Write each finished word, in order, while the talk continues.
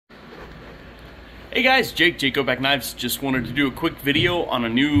Hey guys, Jake Back Knives. Just wanted to do a quick video on a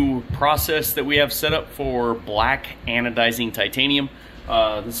new process that we have set up for black anodizing titanium.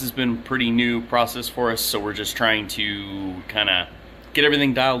 This has been a pretty new process for us, so we're just trying to kind of get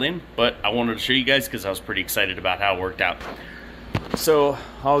everything dialed in, but I wanted to show you guys because I was pretty excited about how it worked out. So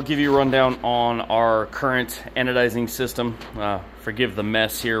I'll give you a rundown on our current anodizing system. Forgive the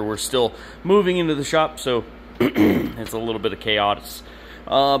mess here, we're still moving into the shop, so it's a little bit of chaos.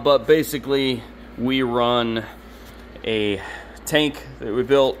 But basically, we run a tank that we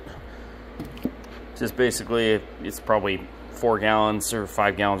built. Just basically, it's probably 4 gallons or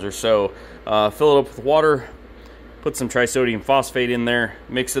 5 gallons or so. Fill it up with water, put some trisodium phosphate in there,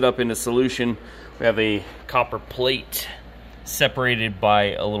 mix it up into solution. We have a copper plate separated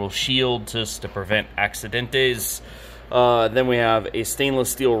by a little shield just to prevent accidentes. Then we have a stainless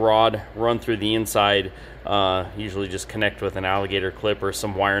steel rod run through the inside, usually just connect with an alligator clip or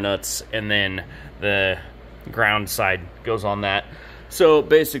some wire nuts, and then the ground side goes on that. So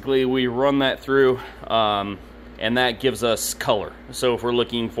basically we run that through, and that gives us color. So if we're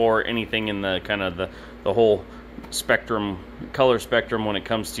looking for anything in the kind of the whole spectrum, color spectrum when it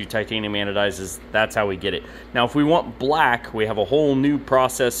comes to titanium anodizes, that's how we get it. Now if we want black, we have a whole new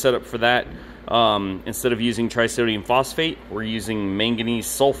process set up for that. Instead of using trisodium phosphate, we're using manganese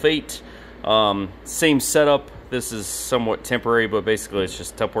sulfate. Same setup. This is somewhat temporary, but basically it's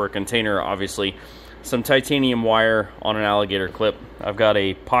just a Tupperware container, obviously. Some titanium wire on an alligator clip. I've got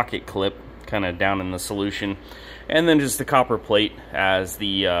a pocket clip kind of down in the solution. And then just the copper plate as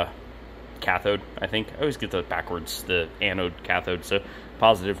the cathode, I think. I always get that backwards, the anode, cathode. So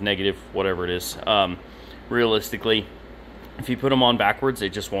positive, negative, whatever it is. Realistically, if you put them on backwards, they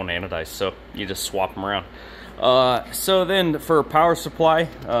just won't anodize, so you just swap them around. So then for power supply,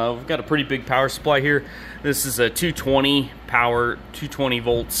 we've got a pretty big power supply here. This is a 220 power, 220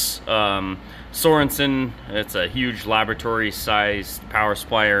 volts Sorensen. It's a huge laboratory-sized power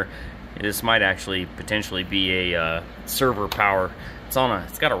supplier. This might actually potentially be a server power.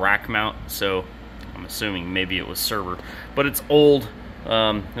 It's got a rack mount, so I'm assuming maybe it was server, but it's old.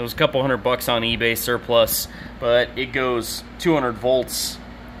 It was a couple $100 on eBay surplus, but it goes 200 volts,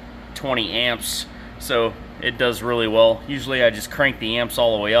 20 amps, so it does really well. Usually I just crank the amps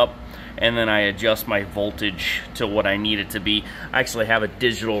all the way up, and then I adjust my voltage to what I need it to be. I actually have a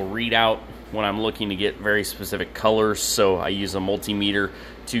digital readout when I'm looking to get very specific colors, so I use a multimeter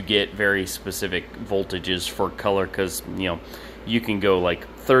to get very specific voltages for color, because you know, you can go like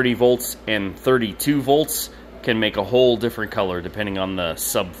 30 volts and 32 volts can make a whole different color depending on the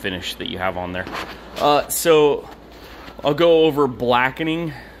sub finish that you have on there. So I'll go over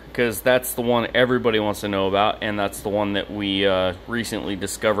blackening, because that's the one everybody wants to know about, and that's the one that we recently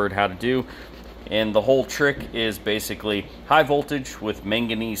discovered how to do. And the whole trick is basically high voltage with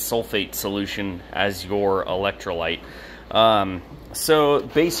manganese sulfate solution as your electrolyte. So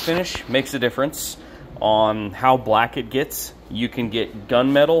base finish makes a difference on how black it gets. You can get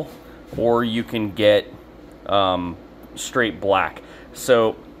gunmetal, or you can get straight black.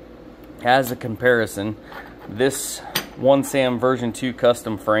 So as a comparison, this 1SAM version 2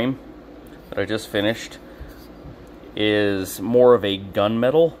 custom frame that I just finished is more of a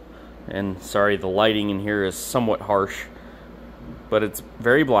gunmetal, and sorry, the lighting in here is somewhat harsh, but it's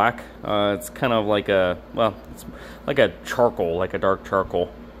very black. It's kind of like a, well, it's like a charcoal, like a dark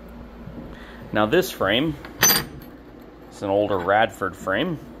charcoal. Now this frame, it's an older Radford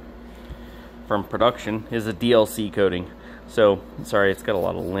frame from production, is a DLC coating. So sorry, it's got a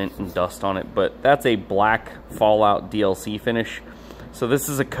lot of lint and dust on it, but that's a black fallout DLC finish. So this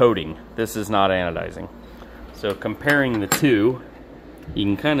is a coating, this is not anodizing. So comparing the two, you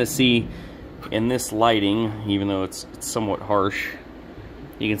can kind of see in this lighting, even though it's somewhat harsh,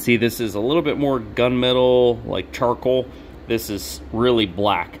 you can see this is a little bit more gunmetal, like charcoal. This is really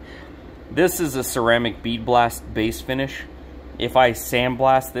black. This is a ceramic bead blast base finish. If I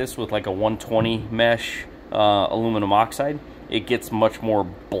sandblast this with like a 120 mesh aluminum oxide, it gets much more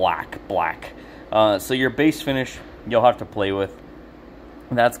black. So your base finish, you'll have to play with.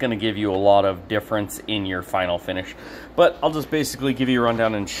 That's going to give you a lot of difference in your final finish. But I'll just basically give you a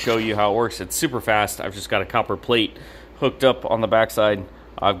rundown and show you how it works. It's super fast. I've just got a copper plate hooked up on the backside.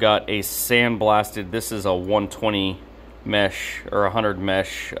 I've got a sandblasted, this is a 120 mesh or 100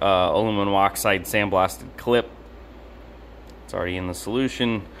 mesh aluminum oxide sandblasted clip. It's already in the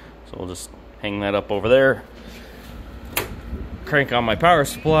solution, so we'll just hang that up over there. Crank on my power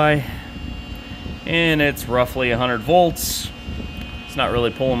supply, and it's roughly 100 volts. It's not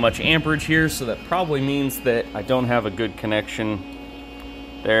really pulling much amperage here, so that probably means that I don't have a good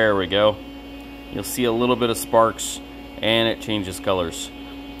connection. There we go. You'll see a little bit of sparks, and it changes colors.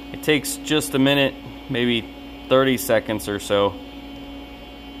 It takes just a minute, maybe 30 seconds or so,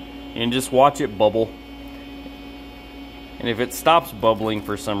 and just watch it bubble. And if it stops bubbling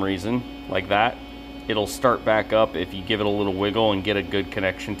for some reason, like that, it'll start back up if you give it a little wiggle and get a good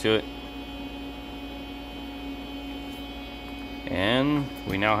connection to it. And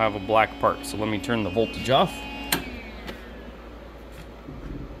we now have a black part. So let me turn the voltage off.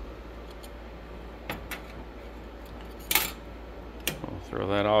 I'll throw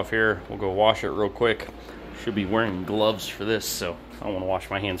that off here. We'll go wash it real quick. Should be wearing gloves for this, so I want to wash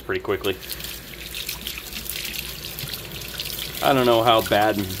my hands pretty quickly. I don't know how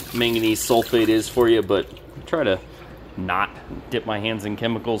bad manganese sulfate is for you, but I try to not dip my hands in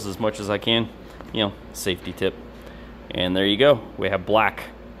chemicals as much as I can. You know, safety tip. And there you go, we have black.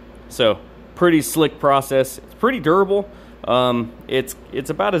 So pretty slick process. It's pretty durable. It's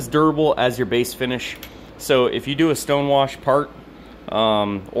about as durable as your base finish. So if you do a stone wash part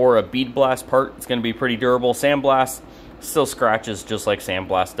or a bead blast part, it's going to be pretty durable. Sandblast still scratches just like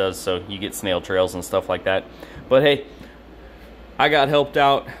sandblast does, so you get snail trails and stuff like that. But hey, I got helped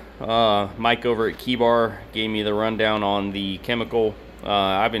out. Mike over at Keybar gave me the rundown on the chemical.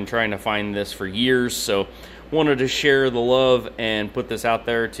 I've been trying to find this for years, so wanted to share the love and put this out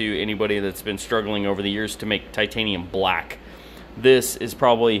there to anybody that's been struggling over the years to make titanium black. This is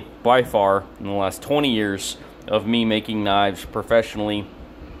probably by far, in the last 20 years of me making knives professionally,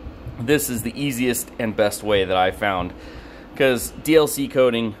 this is the easiest and best way that I found. Because DLC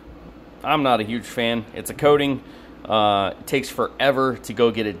coating, I'm not a huge fan. It's a coating. It takes forever to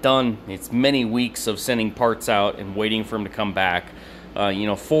go get it done. It's many weeks of sending parts out and waiting for them to come back. You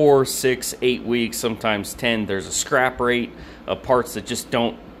know, 4, 6, 8 weeks, sometimes 10. There's a scrap rate of parts that just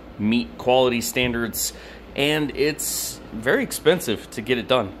don't meet quality standards, and it's very expensive to get it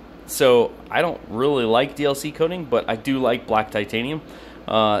done. So I don't really like DLC coating, but I do like black titanium.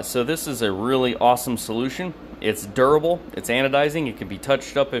 So this is a really awesome solution. It's durable, it's anodizing, it can be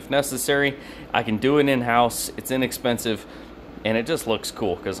touched up if necessary. I can do it in-house, it's inexpensive, and it just looks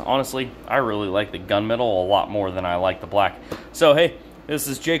cool, because honestly, I really like the gunmetal a lot more than I like the black. So hey, this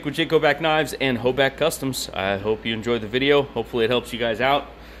is Jake with Jake Go Back Knives and Hoback Customs. I hope you enjoyed the video. Hopefully it helps you guys out.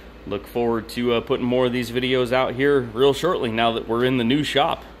 Look forward to putting more of these videos out here real shortly now that we're in the new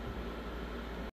shop.